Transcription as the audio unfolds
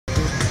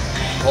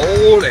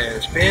hold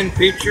and spin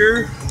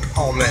feature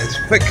on this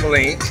quick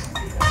link.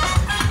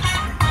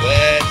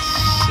 Let's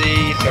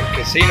see some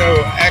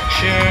casino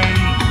action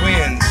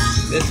wins.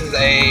 This is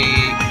a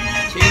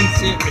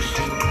 10-cent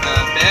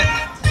bet.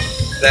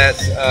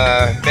 That's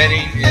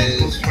betting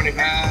is 25.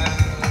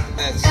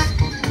 That's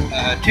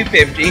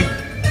 $2.50.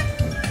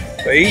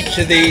 So each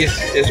of these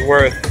is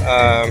worth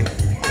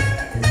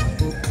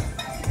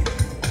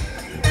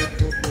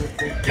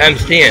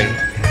times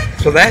 10.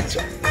 So that's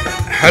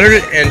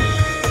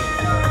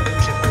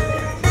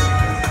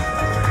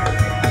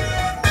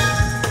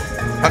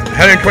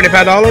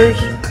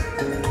 $125.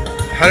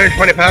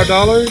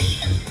 $125.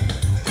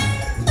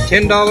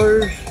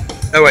 $10.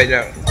 Oh wait,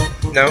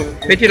 no,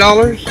 $50.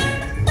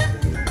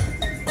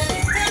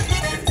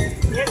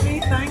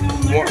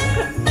 More.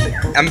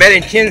 I'm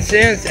betting 10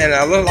 cents, and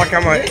I look like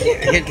I'm gonna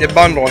hit the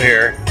bundle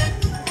here.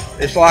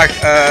 It's like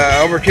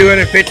over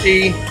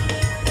 $250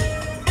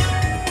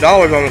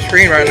 on the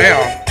screen right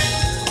now.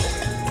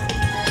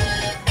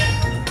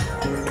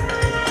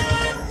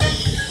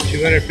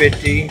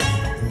 250,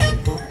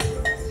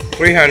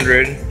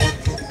 300,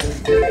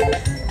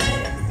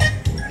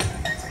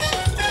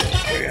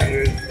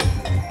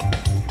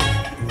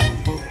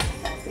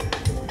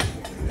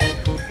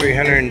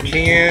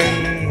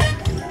 310,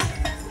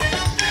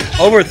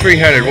 over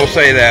 300, we'll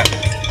say that.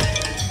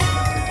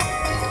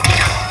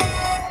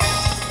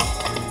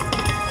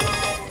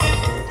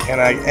 Can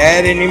I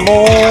add any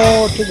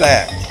more to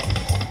that?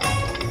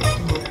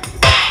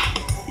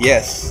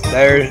 Yes,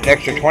 there's an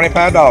extra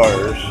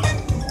 $25.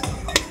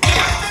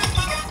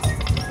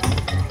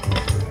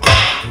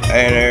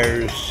 And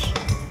there's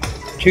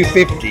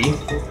 $2.50.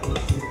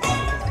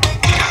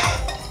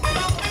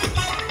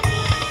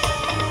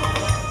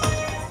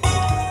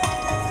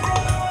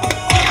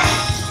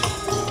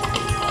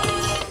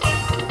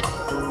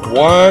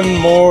 One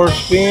more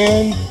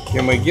spin.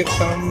 Can we get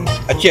some?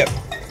 A chip.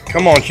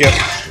 Come on, chip.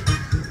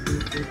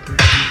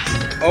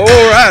 All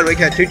right, we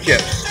got 2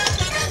 chips.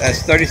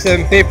 That's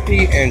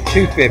 $37.50 and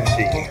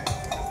 $2.50.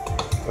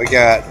 We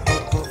got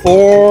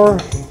 4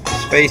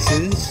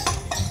 spaces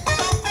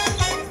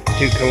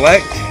to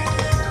collect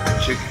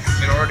in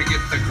order to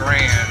get the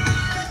grand.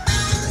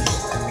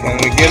 Can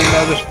we get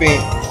another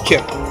spin?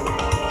 Chip.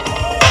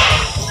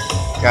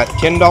 Got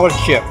 $10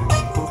 chip.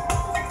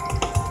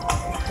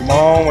 Come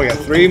on, we got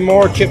 3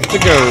 more chips to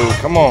go.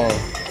 Come on.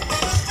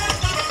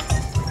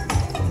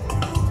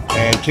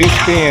 And 2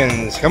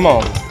 spins. Come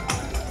on.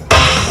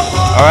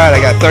 Alright, I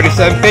got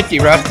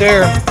 $37.50 right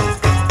there.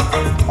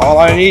 All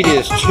I need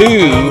is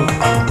 2.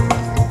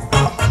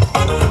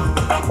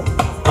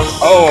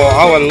 Oh,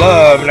 I would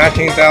love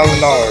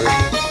 $19,000.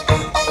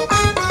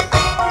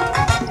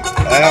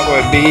 That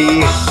would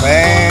be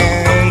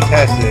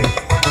fantastic.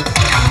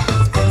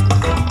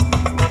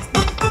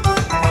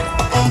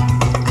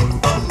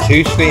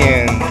 2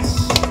 spins.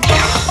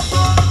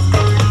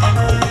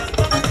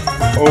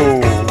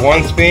 Oh,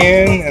 1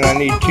 spin, and I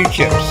need 2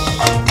 chips.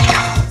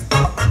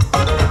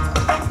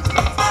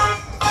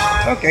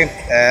 Okay,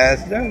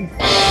 that's done.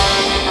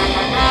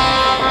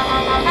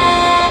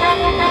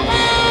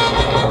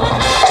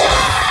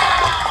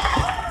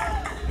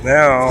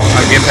 Now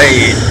I get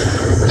paid.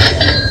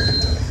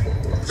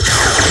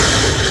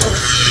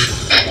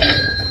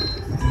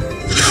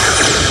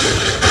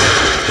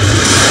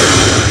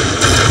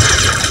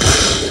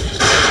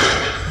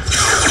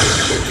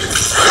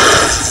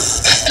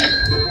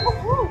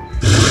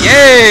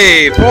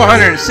 Yay!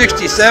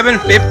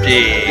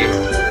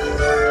 $467.50.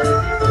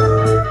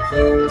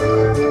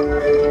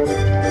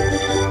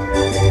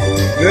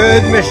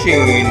 Good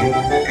machine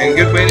and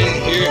good winning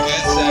here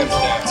at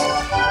Samstown.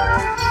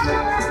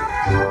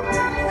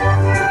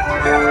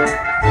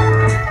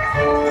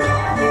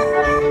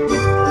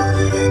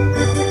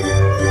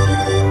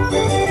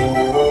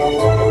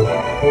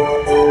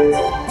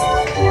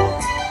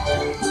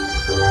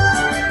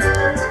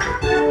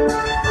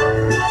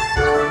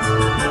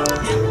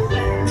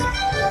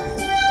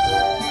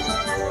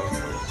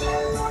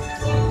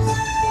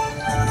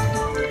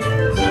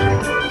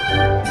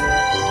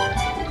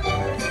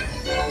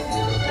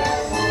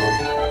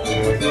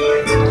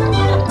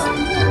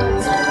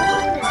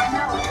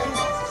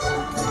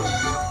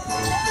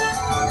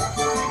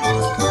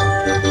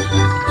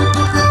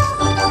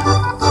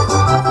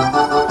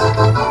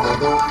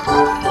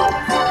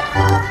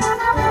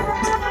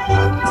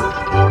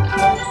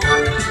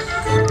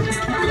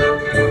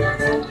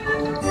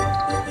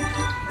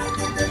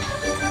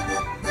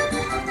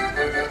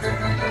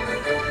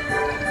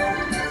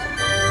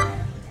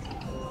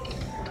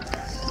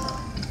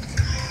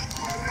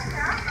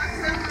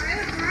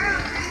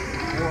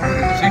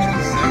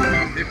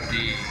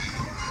 $67.50.